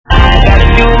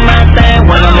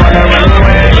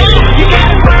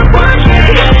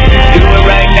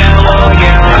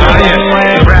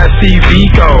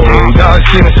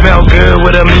Sexy and smell good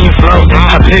with a mean flow.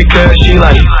 I picked her, she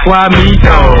like, why me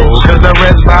though? Cause the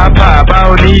rest my pop, I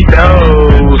don't need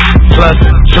those. Plus,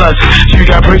 you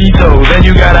got pretty toes, and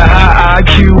you got a high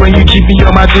IQ when you keep me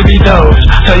on my tippy toes.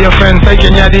 Tell your friends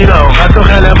taking your D-Lo, I took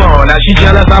her lemon, now she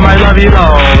jealous, I might love you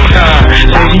long.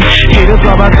 Lady, haters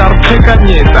love us out, pick up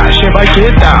nieta, she by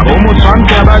kita, almost one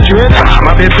gaba jueta,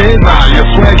 my bebeza, you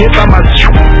swear get on my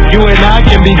you and I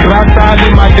can be grata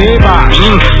in my deva,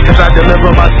 cause I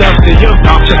deliver myself to you,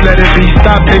 just let it be,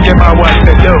 stop thinking about what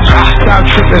to do, stop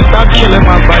tripping, stop killing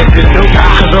my vice to do,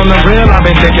 cause on the real I've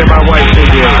been thinking my wife to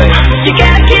do. You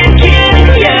gotta get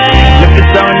yeah. Looking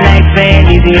so nice and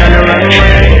easy on the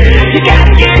runway. You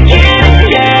gotta get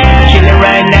yeah. Chilling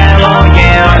right now, oh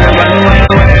yeah, on the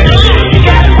runway. You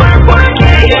gotta work,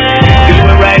 yeah. Do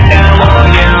it right now, oh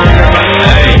yeah, on the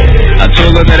runway. I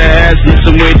told her that I had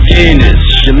some weird gayness.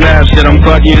 She laughed, said I'm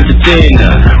quite the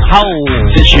entertainer. How?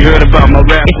 Since she heard about my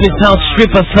rap, It's Miss House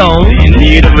stripper song. in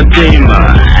need of a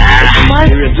damer. My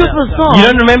stripper song. You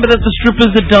don't remember that the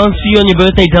strippers that dance to you on your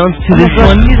birthday dance to this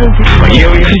one?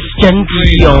 Christian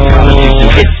Dion.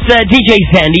 It's DJ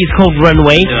Sandy. It's called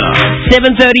Runway.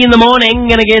 7:30 in the morning.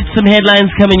 Gonna get some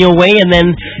headlines coming your way, and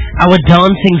then our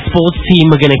dancing sports team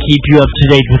are gonna keep you up to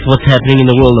date with what's happening in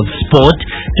the world of sport.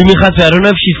 I don't know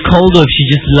if she's cold or if she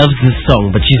just loves this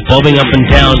song, but she's bobbing up and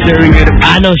down.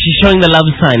 I know, she's showing the love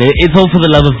sign. It's all for the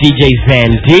love of DJ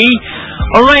Sandy.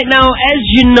 Alright, now, as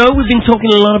you know, we've been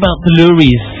talking a lot about the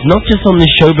Loeries, not just on the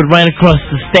show, but right across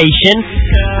the station.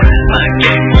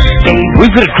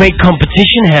 We've got a great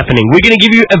competition happening. We're going to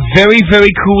give you a very,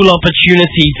 very cool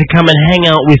opportunity to come and hang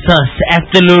out with us at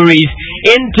the Loeries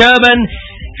in Durban.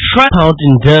 Try out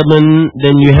in Durban,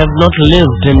 then you have not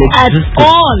lived in existence. At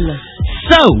all.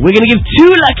 So, we're going to give 2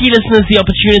 lucky listeners the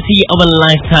opportunity of a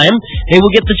lifetime. They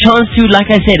will get the chance to, like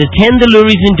I said, attend the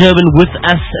Loeries in Durban with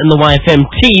us and the YFM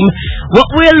team. What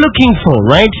we're looking for,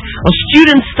 right, are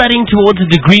students studying towards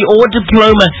a degree or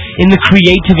diploma in the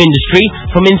creative industry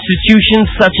from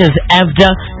institutions such as AVDA,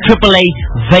 AAA,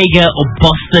 Vega, or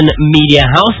Boston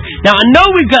Media House. Now, I know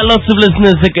we've got lots of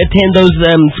listeners that attend those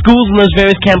schools and those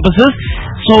various campuses,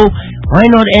 so why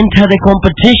not enter the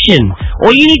competition?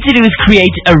 All you need to do is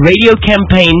create a radio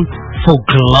campaign for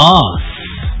glass.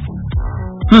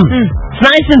 It's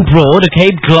nice and broad,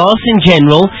 okay? Glass in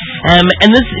general.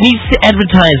 And this needs to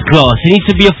advertise glass. It needs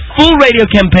to be a full radio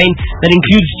campaign that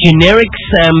includes generics,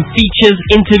 features,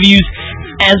 interviews,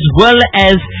 as well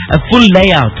as a full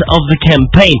layout of the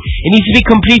campaign. It needs to be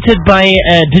completed by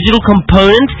a digital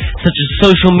component, such as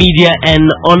social media and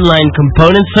online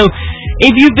components. So,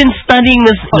 if you've been studying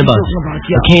this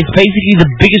okay, it's basically the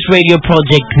biggest radio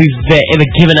project we've ever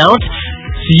given out.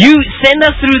 So you send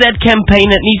us through that campaign.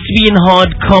 That needs to be in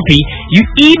hard copy. You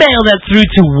email that through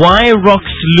to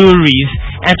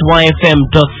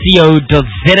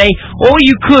yrocksloeries@yfm.co.za, or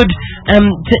you could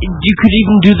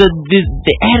even do the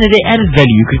added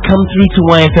value. You could come through to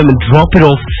YFM and drop it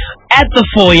off at the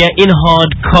foyer in hard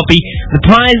copy. The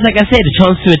prize, like I said, a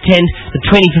chance to attend the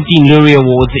 2015 Loerie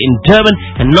Awards in Durban,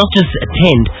 and not just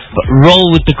attend, but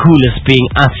roll with the coolest, being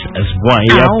us as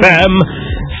YFM.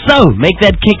 So, make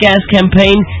that kick-ass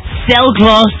campaign, sell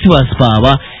glass to us,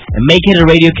 Baba, and make it a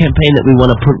radio campaign that we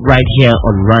want to put right here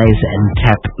on Rise and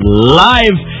Tap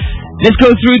Live. Let's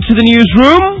go through to the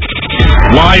newsroom.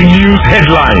 Live news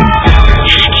headlines.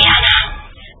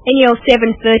 In your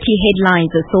 7:30 headlines,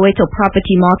 the Soweto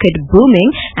property market booming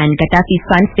and Gaddafi's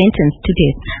son sentenced to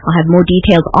death. I'll have more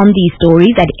details on these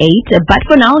stories at 8. But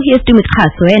for now, here's Dumit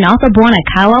Khaswe and Arthur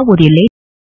Bonakawa with your latest.